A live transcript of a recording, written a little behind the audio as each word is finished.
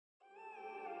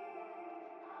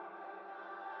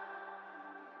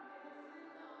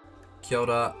Kia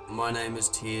ora, my name is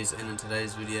Tiers, and in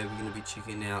today's video we're going to be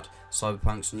checking out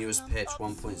Cyberpunk's newest patch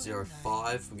 1.05.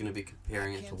 We're going to be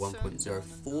comparing it to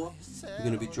 1.04. We're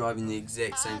going to be driving the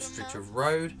exact same stretch of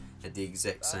road at the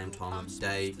exact same time of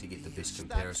day to get the best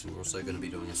comparison. We're also going to be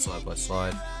doing a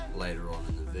side-by-side later on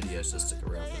in the video, so stick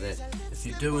around for that. If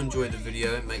you do enjoy the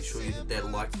video, make sure you hit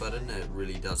that like button. It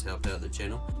really does help out the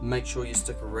channel. Make sure you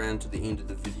stick around to the end of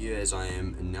the video as I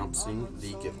am announcing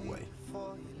the giveaway.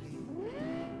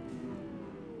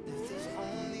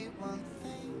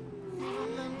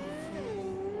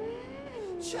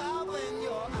 Child, when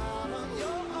you're out on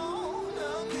your own,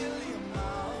 a million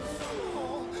miles from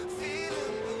home,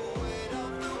 feeling the weight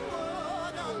of the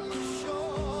world on your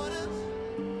shoulders.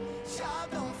 Child,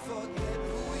 don't forget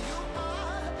who you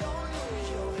are, don't lose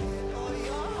your head or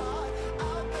your heart.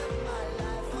 I'll bet my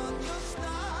life on your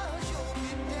stars, you'll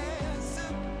be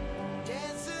dancing,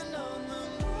 dancing on the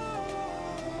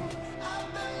moon. I'll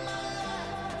bet my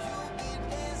life, you'll be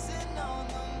dancing on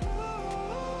the moon.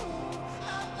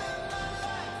 I'll bet my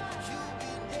life, you'll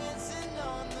be dancing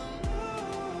on the moon.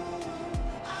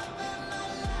 I bet my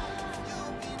life,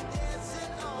 you'll be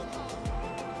dancing on the moon.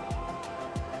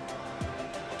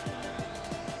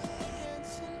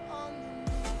 Dancing on the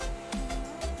moon.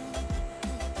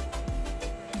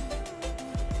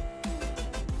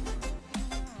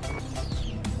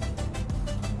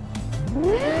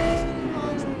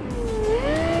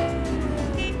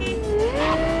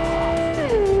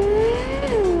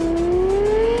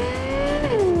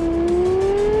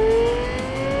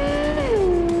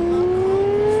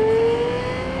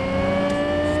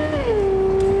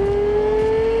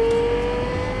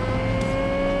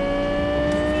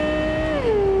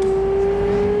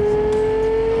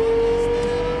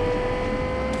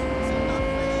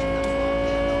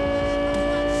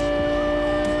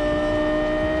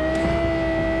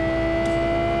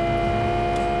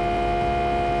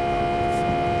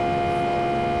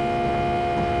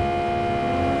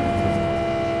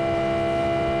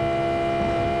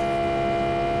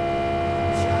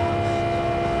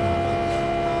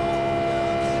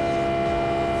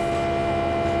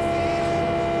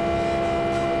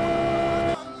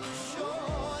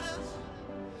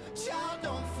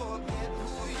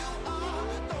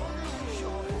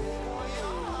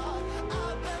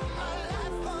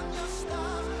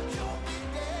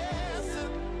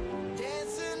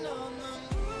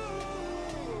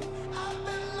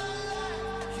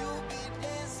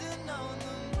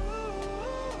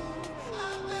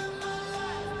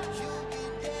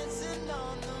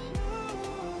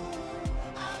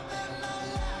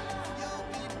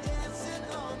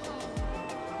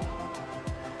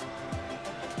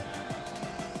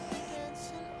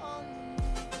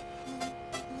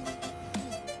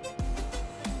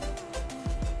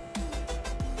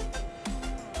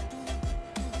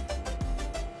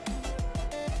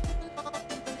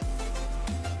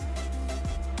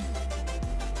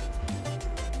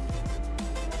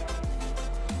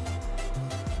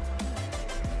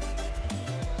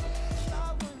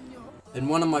 In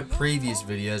one of my previous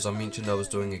videos I mentioned I was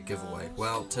doing a giveaway.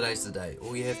 Well, today's the day.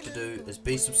 All you have to do is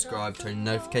be subscribed, turn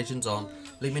notifications on,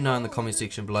 let me know in the comment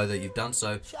section below that you've done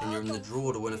so, and you're in the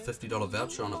draw to win a $50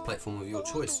 voucher on a platform of your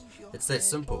choice. It's that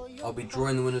simple. I'll be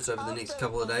drawing the winners over the next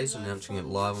couple of days, announcing it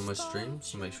live on my stream,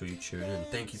 so make sure you tune in.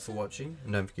 Thank you for watching,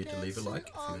 and don't forget to leave a like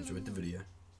if you enjoyed the video.